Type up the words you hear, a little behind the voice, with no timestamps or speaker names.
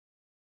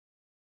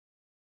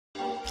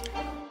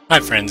Hi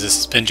friends, this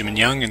is Benjamin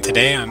Young, and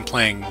today I'm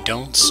playing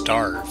Don't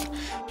Starve.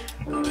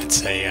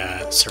 It's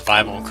a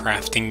survival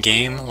crafting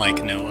game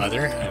like no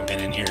other. I've been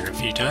in here a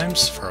few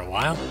times for a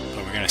while,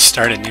 but we're going to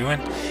start a new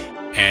one,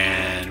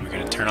 and we're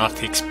going to turn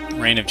off the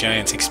Reign of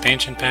Giants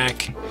expansion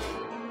pack,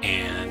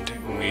 and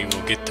we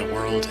will get the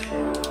world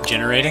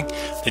generating.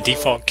 The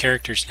default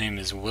character's name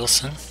is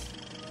Wilson,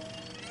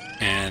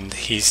 and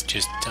he's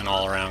just an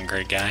all-around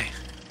great guy.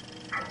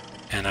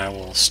 And I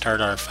will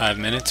start our 5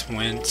 minutes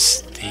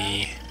once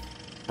the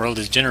world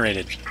is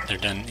generated. They're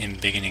done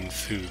embiggening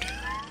food.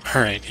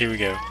 Alright, here we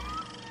go.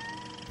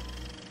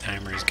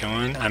 Timer is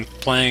going. I'm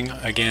playing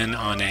again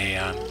on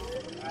a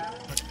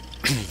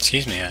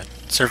excuse me, a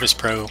Surface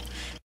Pro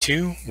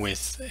 2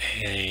 with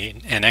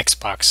an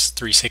Xbox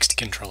 360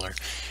 controller,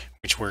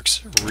 which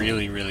works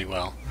really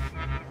well.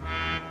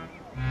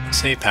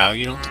 Say, pal,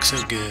 you don't look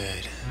so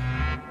good.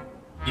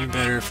 You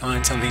better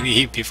find something to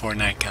eat before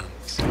night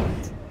comes.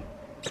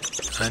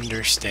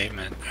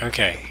 Understatement.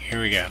 Okay, here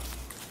we go.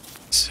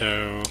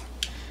 So,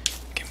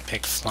 I can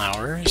pick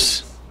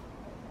flowers,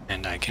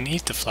 and I can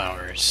eat the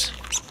flowers,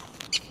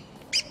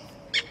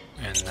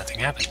 and nothing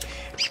happened.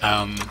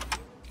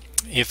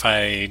 If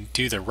I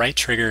do the right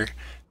trigger,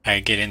 I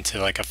get into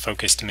like a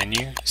focused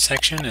menu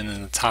section, and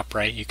in the top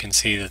right you can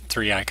see the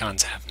 3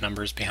 icons have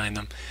numbers behind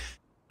them.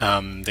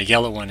 The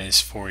yellow one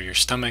is for your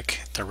stomach,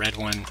 the red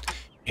one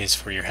is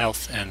for your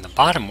health, and the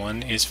bottom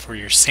one is for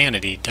your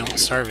sanity. Don't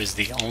Starve is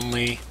the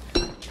only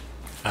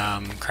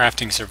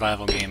crafting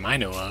survival game I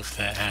know of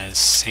that has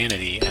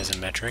sanity as a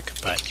metric,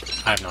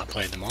 but I've not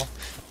played them all.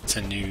 It's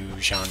a new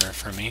genre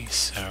for me,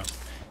 so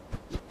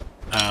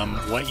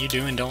what you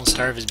do in Don't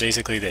Starve is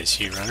basically this.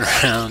 You run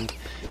around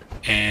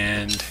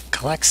and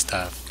collect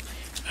stuff.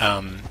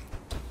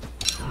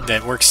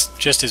 That works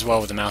just as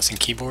well with the mouse and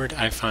keyboard.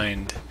 I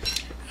find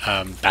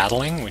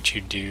battling, which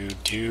you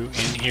do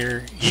in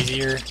here,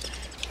 easier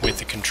with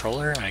the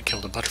controller. I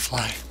killed a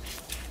butterfly.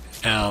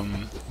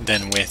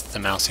 Than with the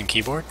mouse and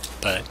keyboard,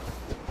 but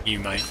you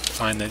might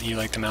find that you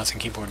like the mouse and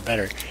keyboard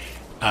better.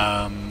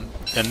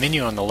 The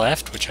menu on the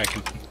left, which I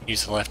can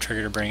use the left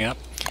trigger to bring up,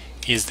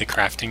 is the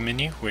crafting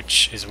menu,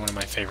 which is one of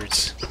my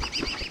favorites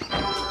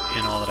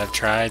in all that I've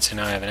tried. So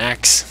now I have an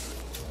axe,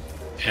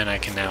 and I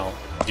can now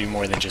do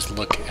more than just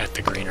look at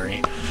the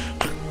greenery.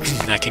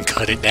 I can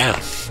cut it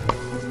down.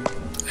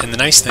 And the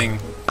nice thing,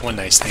 one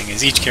nice thing,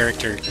 is each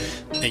character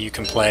that you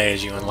can play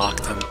as you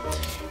unlock them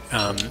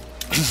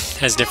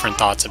has different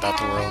thoughts about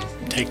the world.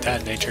 Take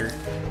that, nature.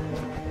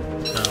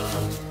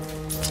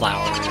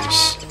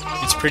 Flowers.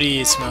 It's pretty,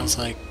 it smells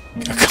like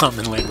a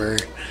common laborer.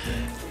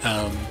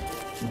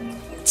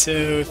 So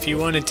if you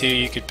wanted to,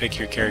 you could pick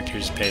your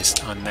characters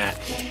based on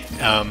that.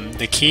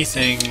 The key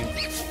thing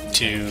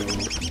to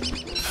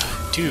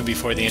do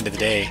before the end of the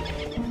day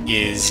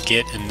is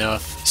get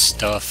enough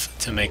stuff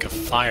to make a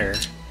fire.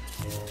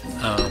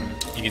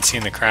 You can see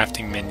in the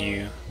crafting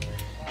menu,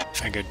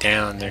 if I go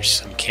down, there's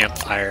some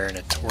campfire and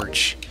a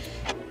torch,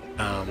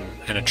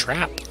 and a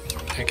trap.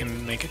 I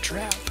can make a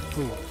trap.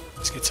 Ooh,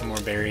 let's get some more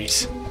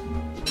berries.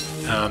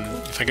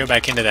 If I go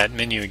back into that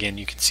menu again,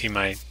 you can see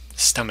my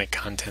stomach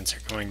contents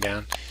are going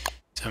down.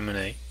 So I'm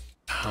gonna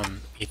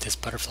eat this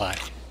butterfly,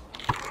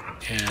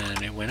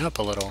 and it went up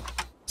a little.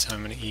 So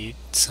I'm gonna eat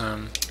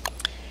some.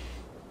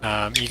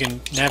 You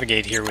can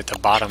navigate here with the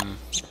bottom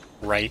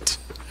right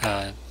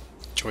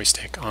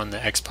joystick on the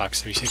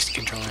Xbox 360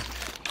 controller.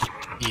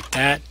 Eat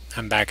that.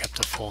 I'm back up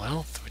to full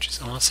health, which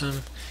is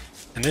awesome.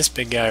 And this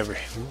big guy over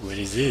here, ooh, what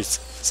is this?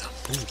 Some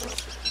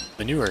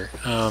manure.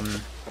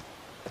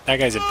 That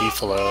guy's a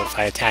beefalo. If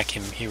I attack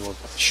him, he will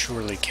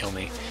surely kill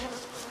me.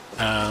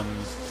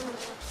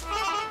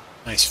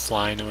 Nice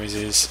fly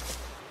noises.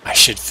 I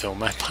should fill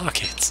my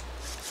pockets.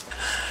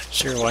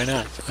 Sure, why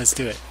not? Let's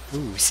do it.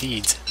 Ooh,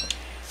 seeds.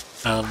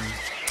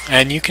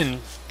 And you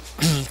can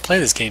play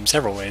this game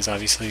several ways.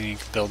 Obviously, you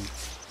can build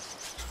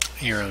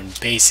your own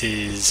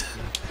bases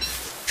and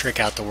trick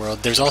out the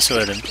world. There's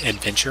also an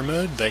adventure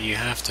mode, but you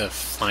have to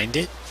find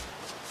it.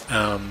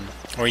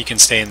 Or you can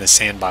stay in the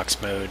sandbox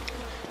mode,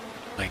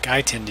 like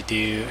I tend to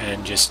do,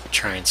 and just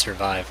try and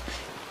survive.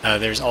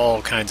 There's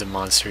all kinds of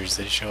monsters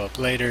that show up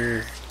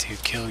later to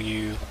kill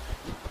you.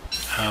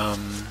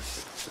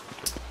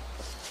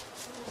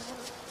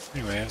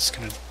 Anyway, I was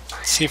gonna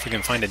see if we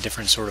can find a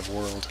different sort of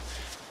world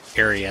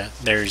area.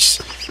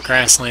 There's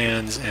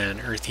grasslands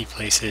and earthy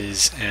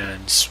places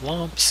and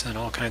swamps and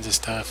all kinds of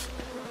stuff.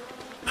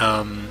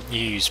 You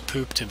use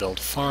poop to build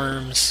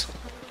farms,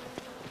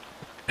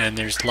 and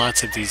there's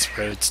lots of these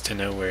roads to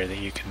nowhere that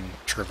you can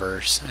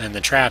traverse. And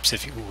the traps,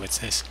 if you... Ooh, what's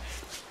this?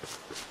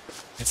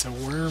 It's a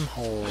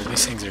wormhole.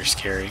 These things are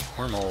scary.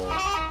 Wormhole.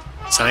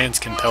 Science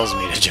compels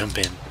me to jump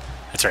in.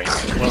 That's right,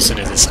 Wilson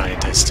is a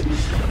scientist.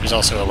 There's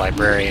also a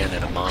librarian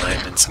and a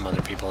mime and some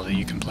other people that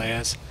you can play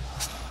as.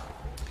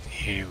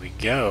 Here we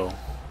go.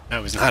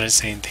 That was not a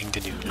sane thing to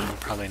do. No,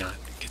 probably not.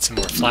 Get some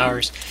more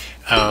flowers.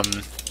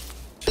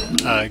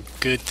 A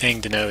good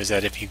thing to know is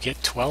that if you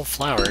get 12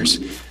 flowers,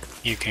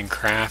 you can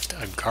craft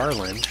a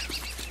garland,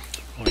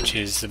 which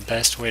is the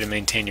best way to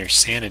maintain your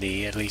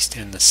sanity, at least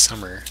in the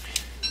summer.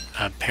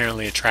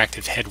 apparently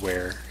attractive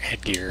headgear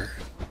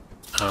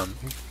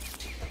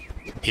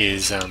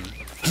is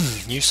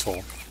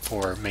useful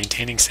for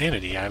maintaining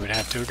sanity. I would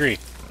have to agree.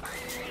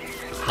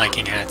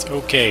 Liking hats.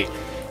 Okay,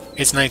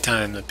 it's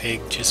nighttime. The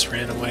pig just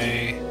ran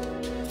away.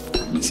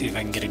 Let's see if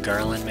I can get a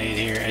garland made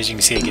here. As you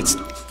can see, it gets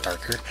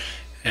darker,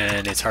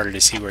 and it's harder to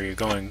see where you're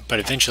going. But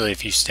eventually,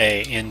 if you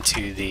stay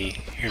into the...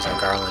 Here's our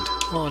garland.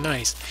 Oh,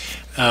 nice.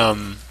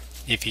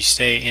 If you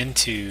stay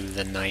into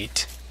the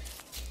night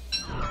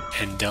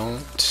and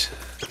don't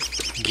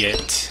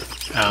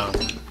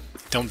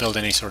build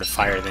any sort of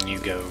fire, then you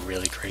go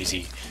really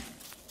crazy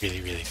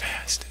really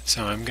fast.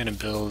 So I'm gonna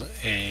build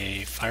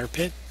a fire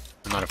pit.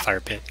 Not a fire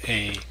pit,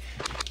 a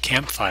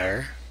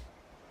campfire.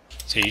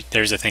 So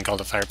there's a thing called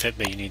a fire pit,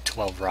 but you need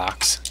 12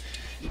 rocks.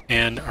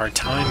 And our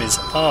time is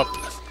up.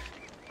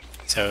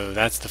 So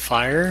that's the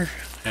fire,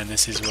 and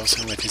this is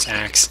Wilson with his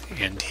axe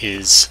and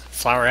his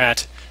flower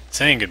hat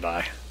saying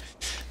goodbye.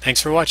 Thanks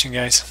for watching,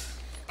 guys.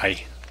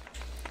 Bye.